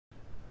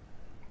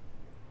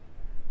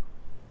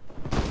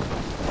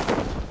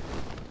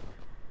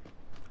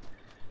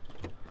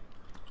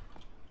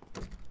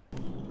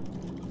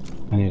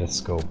need a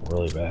scope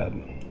really bad.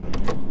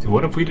 Dude,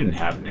 what if we didn't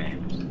have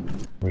names?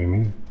 What do you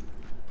mean?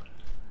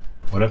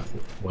 What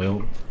if, well,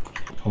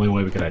 the only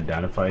way we could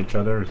identify each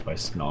other is by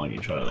smelling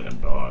each other like a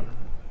dog.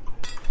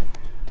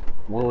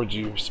 Where would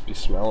you be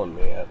smelling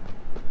me at?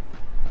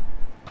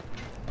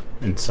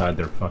 Inside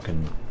their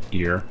fucking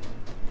ear.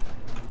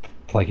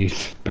 Like you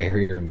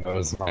bury your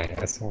nose in my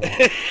asshole.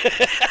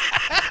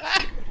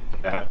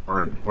 That,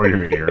 or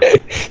your ear.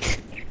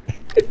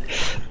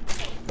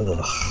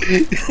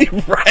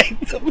 Right.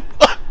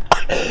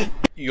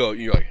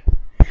 You're like,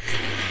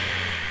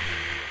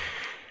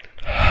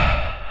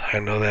 I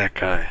know that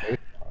guy.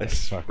 I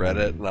read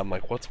it and I'm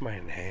like, what's my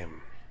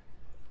name?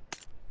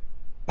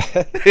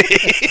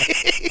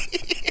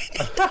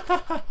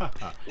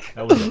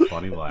 That was a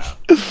funny laugh.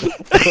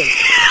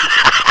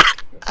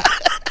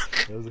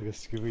 That was like a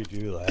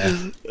Scooby-Doo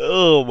laugh.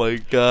 Oh my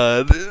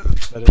god.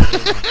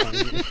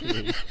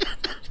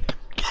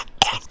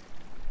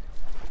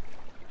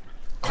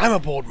 Climb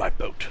aboard my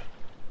boat.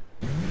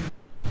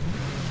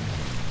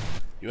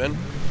 You in?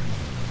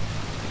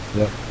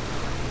 Yep.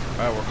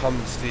 Alright, we're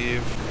coming,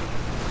 Steve.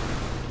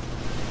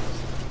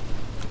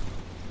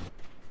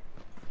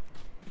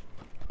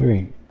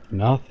 Doing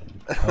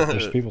nothing. Oh,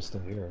 there's people still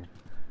here.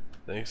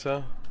 Think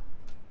so?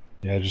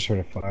 Yeah, I just heard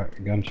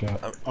a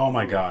gunshot. Oh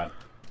my god.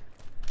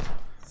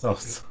 So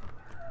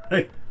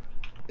sorry.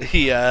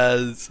 He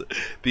has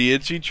the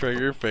itchy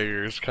trigger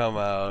fingers come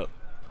out.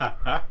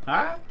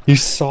 You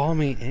saw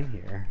me in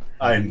here.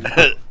 I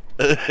know.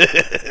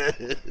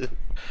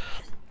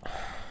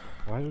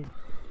 Why did...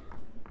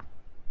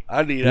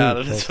 I need out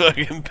of this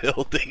fucking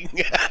building.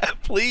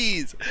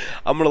 Please.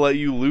 I'm gonna let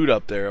you loot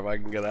up there if I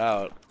can get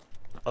out.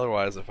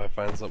 Otherwise, if I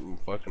find something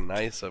fucking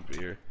nice up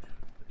here.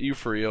 You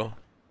for real?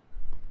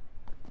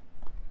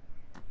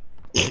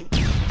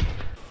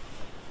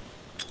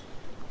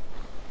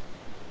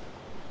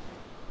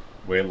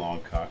 Way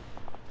long cock.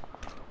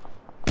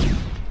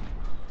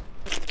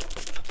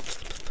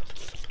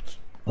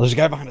 Oh, there's a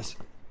guy behind us.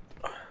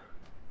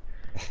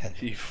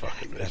 You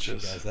fucking Got you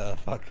bitches. guys out of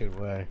the fucking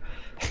way.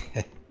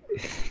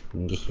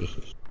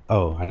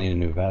 Oh, I need a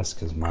new vest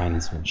because mine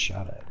has been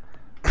shot at.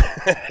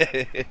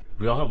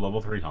 We all have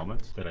level 3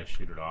 helmets. Did I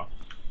shoot it off?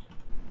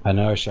 I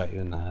know I shot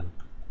you in the head.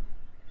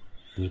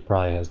 He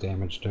probably has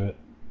damage to it.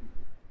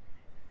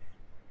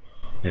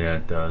 Yeah,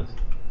 it does.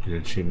 You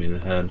did shoot me in the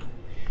head.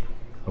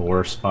 The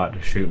worst spot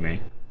to shoot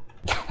me.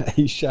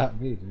 He shot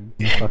me, dude.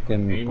 You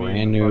fucking Aim me brand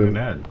in the new. fucking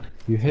head.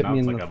 You hit Now me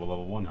it's in like I the have a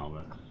level 1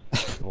 helmet.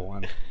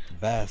 one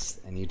vest,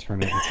 and you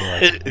turn it into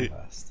like a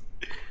vest.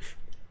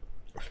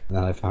 And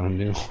then I found a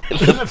new one.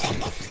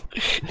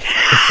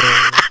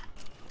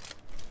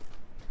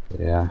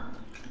 Yeah.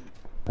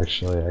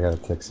 Actually, I gotta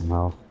take some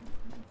health.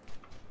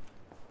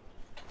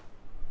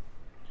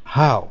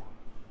 How?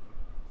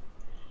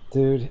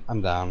 Dude,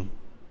 I'm down.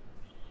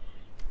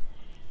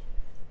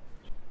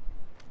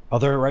 Oh,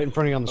 they're right in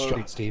front of you on the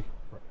street, Steve.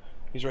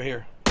 He's right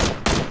here.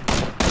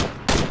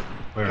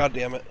 Where? God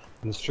damn it.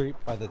 In the street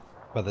by the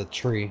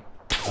tree.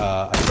 He's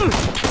I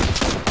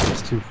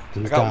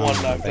got down one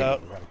in the knocked bank.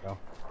 out. We gotta go.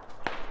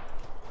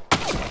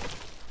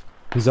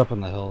 He's up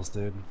in the hills,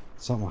 dude.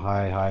 Something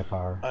high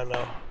power. I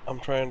know. I'm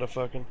trying to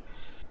fucking...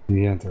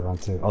 You have to run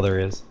too. Oh, there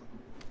he is.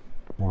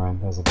 Never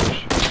mind, that was a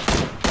bush.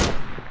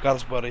 Got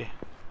us, buddy.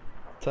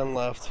 10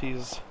 left.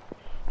 He's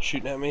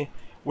shooting at me.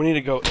 We need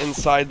to go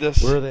inside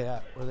this. Where are they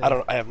at?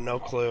 I have no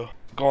clue.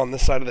 Go on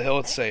this side of the hill,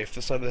 it's safe.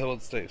 This side of the hill,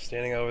 it's safe.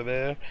 Standing over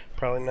there,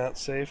 probably not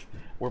safe.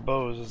 Where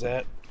Bose is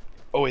at.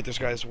 Oh wait, there's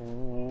guys.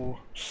 Ooh.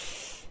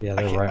 Yeah,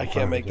 they're right. I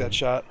can't make that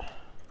shot.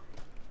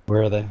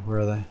 Where are they? Where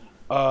are they?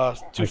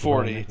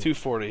 240.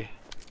 240.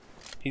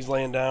 He's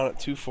laying down at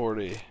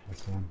 240.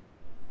 That's one.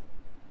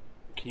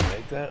 Can you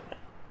make that?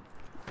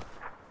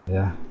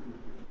 Yeah.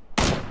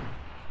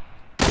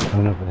 I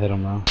don't know if I hit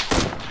him though.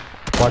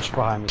 Watch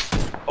behind me.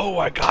 Oh,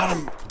 I got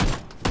him.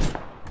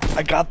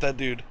 I got that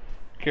dude.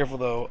 Careful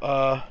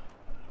though.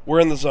 We're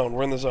in the zone.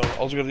 We're in the zone.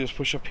 All we gotta do is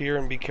push up here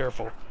and be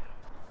careful.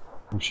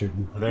 I'm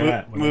shooting. Where they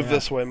at? Move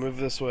this way. Move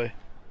this way.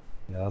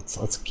 Yeah,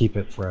 let's keep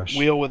it fresh.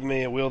 Wheel with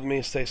me. Wheel with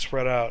me. Stay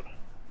spread out.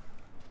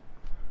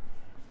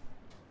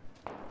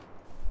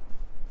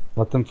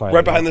 Let them fight.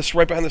 Right behind this.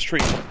 Right behind this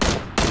tree.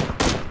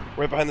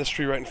 Right behind this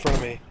tree. Right in front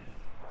of me.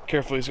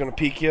 Careful. He's gonna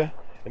peek you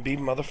and be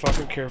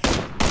motherfucking careful.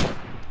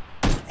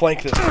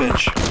 Flank this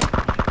bitch.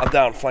 I'm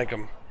down. Flank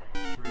him.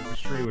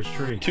 Which tree? Which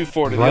tree?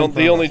 240. Right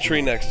The only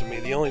tree next to me.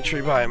 The only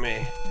tree by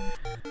me.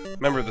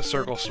 Remember, the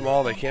circle's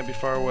small. They can't be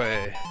far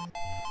away.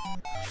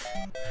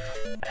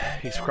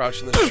 He's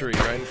crouching this tree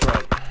right in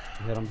front.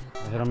 I hit him. I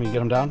hit him. You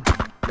get him down?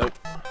 Nope.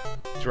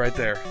 He's right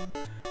there.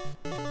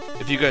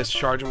 If you guys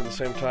charge him at the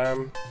same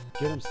time,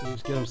 Get him,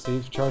 Steve. Get him,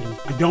 Steve. Charge him.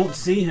 I don't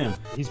see him.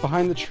 He's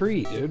behind the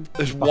tree, dude.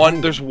 there's He's one. behind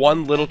you. There's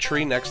one little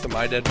tree next to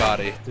my dead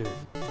body. Dude,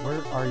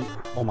 where are you?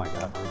 Oh my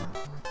god, dude.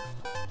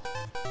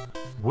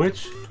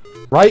 Which?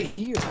 Right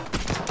here.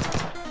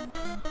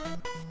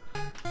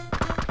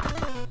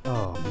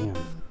 Oh man,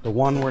 the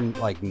one we're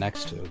like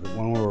next to, the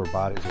one where our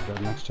bodies are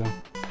dead next to.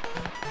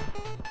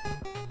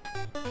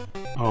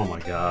 Oh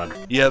my god.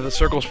 Yeah, the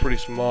circle's pretty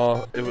small.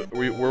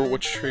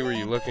 Which tree were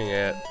you looking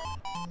at?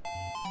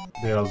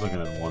 Dude, I was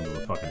looking at one to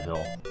the fucking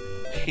hill.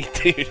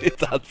 Dude,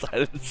 it's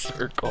outside of the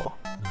circle.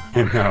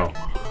 I know.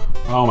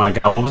 Oh my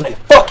god, what was I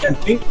fucking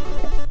thinking?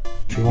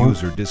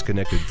 User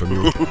disconnected from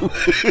your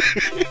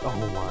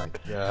Oh my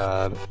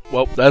god.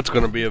 Well, that's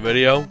gonna be a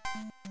video.